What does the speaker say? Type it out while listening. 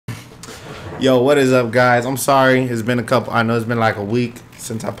Yo, what is up, guys? I'm sorry. It's been I know it's been like a week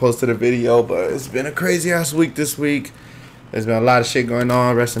since I posted a video, but it's been a crazy ass week this week. There's been a lot of shit going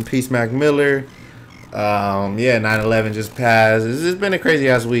on. Rest in peace, Mac Miller. Yeah, 9/11 just passed. It's been a crazy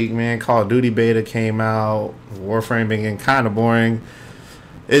ass week, man. Call of Duty beta came out. Warframe been getting kind of boring.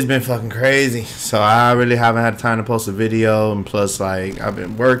 It's been fucking crazy. So I really haven't had time to post a video. And plus, like, I've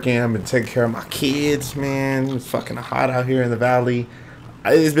been working. I've been taking care of my kids, man. It's fucking hot out here in the valley.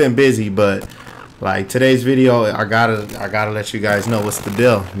 It's been busy, but like today's video, I gotta let you guys know what's the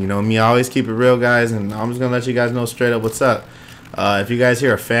deal. You know me, I always keep it real, guys, and I'm just gonna let you guys know straight up what's up. If you guys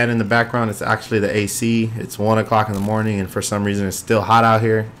hear a fan in the background, it's actually the AC. It's 1 o'clock in the morning, and for some reason it's still hot out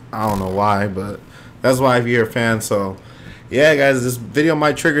here. I don't know why, but that's why if you hear a fan. So yeah, guys, this video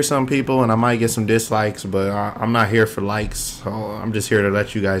might trigger some people, and I might get some dislikes, but I'm not here for likes. So I'm just here to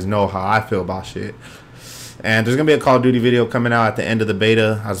let you guys know how I feel about shit. And there's going to be a Call of Duty video coming out at the end of the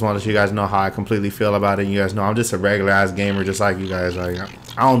beta. I just want to let you guys know how I completely feel about it. You guys know I'm just a regular ass gamer just like you guys. Like,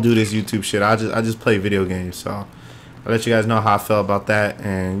 I don't do this YouTube shit. I just play video games. So I'll let you guys know how I felt about that.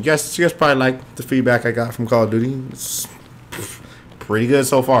 And you guys probably like the feedback I got from Call of Duty. It's pretty good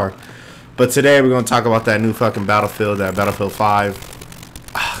so far. But today we're going to talk about that new fucking Battlefield, that Battlefield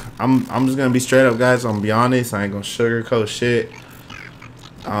 5. I'm just going to be straight up, guys. I'm going to be honest. I ain't going to sugarcoat shit.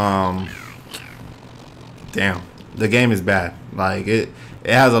 Damn, the game is bad. Like it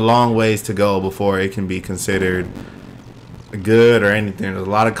has a long ways to go before it can be considered good or anything. There's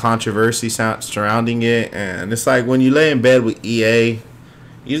a lot of controversy surrounding it, and it's like when you lay in bed with EA,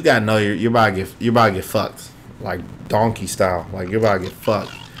 you just gotta know you're about to get fucked, like donkey style. Like you're about to get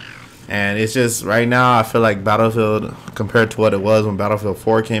fucked. And it's just right now I feel like Battlefield, compared to what it was when Battlefield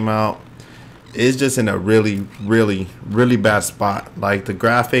 4 came out, it's just in a really bad spot. Like the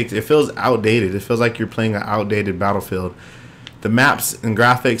graphics, it feels outdated. It feels like you're playing an outdated Battlefield. The maps and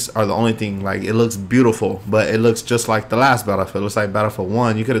graphics are the only thing. Like it looks beautiful, but it looks just like the last Battlefield. It looks like Battlefield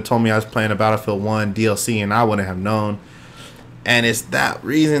 1. You could have told me I was playing a Battlefield 1 DLC and I wouldn't have known. And it's that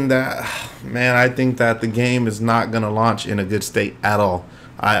reason that, man, I think that the game is not going to launch in a good state at all.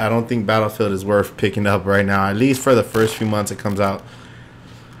 I don't think Battlefield is worth picking up right now, at least for the first few months it comes out.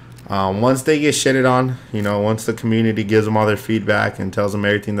 Once they get shitted on, you know, once the community gives them all their feedback and tells them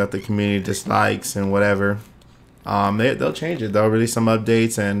everything that the community dislikes and whatever, they'll change it. They'll release some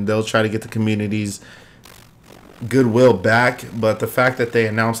updates and they'll try to get the community's goodwill back. But the fact that they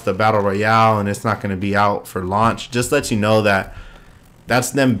announced the Battle Royale and it's not going to be out for launch just lets you know that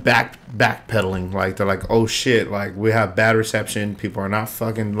that's them backpedaling. Like they're like, oh shit, like we have bad reception. People are not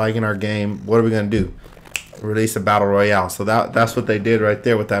fucking liking our game. What are we going to do? Release a Battle Royale. So that's what they did right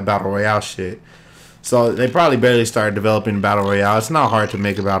there with that Battle Royale shit. So they probably barely started developing Battle Royale. It's not hard to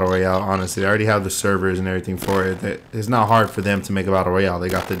make a Battle Royale, honestly. They already have the servers and everything for it. It's not hard for them to make a Battle Royale. They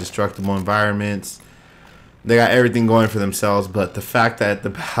got the destructible environments. They got everything going for themselves. But the fact that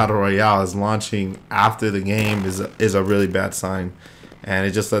the Battle Royale is launching after the game is a really bad sign. And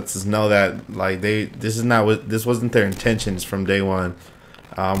it just lets us know that like this wasn't their intentions from day one.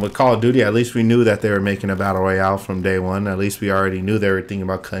 With Call of Duty, at least we knew that they were making a Battle Royale from day one. At least we already knew they were thinking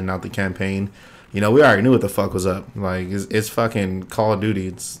about cutting out the campaign. You know, we already knew what the fuck was up. Like, it's fucking Call of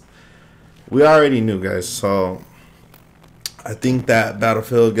Duty. We already knew, guys. So, I think that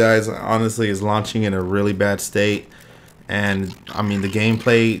Battlefield, guys, honestly is launching in a really bad state. And, I mean, the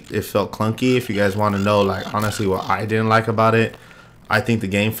gameplay, it felt clunky. If you guys want to know, like, honestly, what I didn't like about it, I think the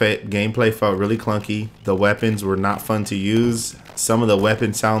gameplay felt really clunky. The weapons were not fun to use. Some of the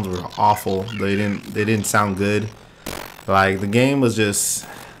weapon sounds were awful. They didn't sound good. Like the game was just,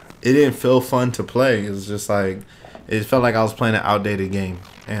 it didn't feel fun to play. It was just like, it felt like I was playing an outdated game.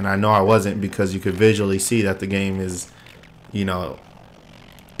 And I know I wasn't, because you could visually see that the game is, you know,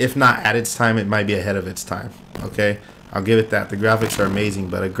 if not at its time, it might be ahead of its time. Okay, I'll give it that. The graphics are amazing,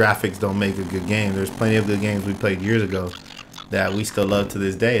 but the graphics don't make a good game. There's plenty of good games we played years ago that we still love to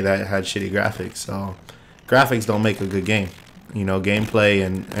this day that had shitty graphics. So graphics don't make a good game. You know, gameplay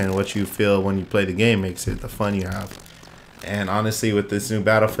and what you feel when you play the game makes it the fun you have. And honestly, with this new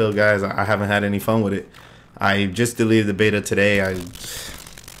Battlefield, guys, I haven't had any fun with it. I just deleted the beta today. I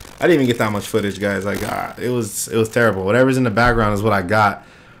didn't even get that much footage, guys. Like it was terrible. Whatever's in the background is what I got.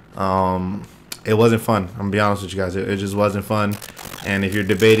 It wasn't fun. I'm gonna be honest with you guys. It just wasn't fun. And if you're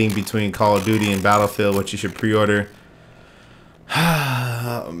debating between Call of Duty and Battlefield, what you should pre-order,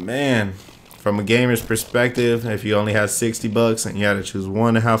 man, from a gamer's perspective, if you only had $60 and you had to choose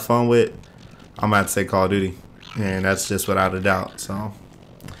one to have fun with, I'm gonna have to say Call of Duty, and that's just without a doubt. So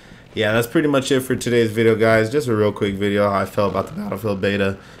yeah, that's pretty much it for today's video, guys. Just a real quick video how I felt about the Battlefield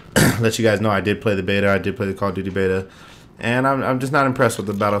beta. Let you guys know I did play the beta. I did play the Call of Duty beta, And I'm just not impressed with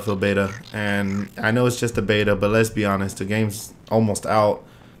the Battlefield beta. And I know it's just a beta, but let's be honest, the game's almost out.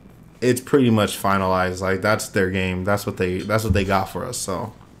 It's pretty much finalized. Like, that's their game. That's what they got for us.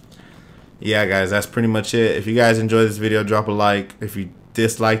 So yeah, guys, that's pretty much it. If you guys enjoyed this video, drop a like. If you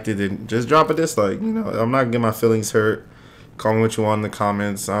disliked it, then just drop a dislike. You know, I'm not getting my feelings hurt. Call me what you want in the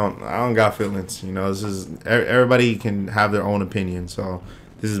comments. I don't got feelings. You know, this is, everybody can have their own opinion. So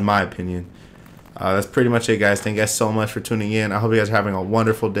this is my opinion. That's pretty much it, guys. Thank you guys so much for tuning in. I hope you guys are having a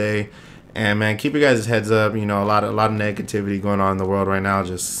wonderful day. And man, keep your guys' heads up. You know, a lot of negativity going on in the world right now.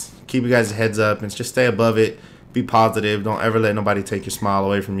 Just keep your guys' heads up and just stay above it. Be positive. Don't ever let nobody take your smile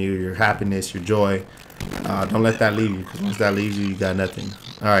away from you, your happiness, your joy. Don't let that leave you, because once that leaves you, you got nothing.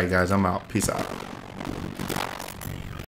 All right, guys, I'm out. Peace out.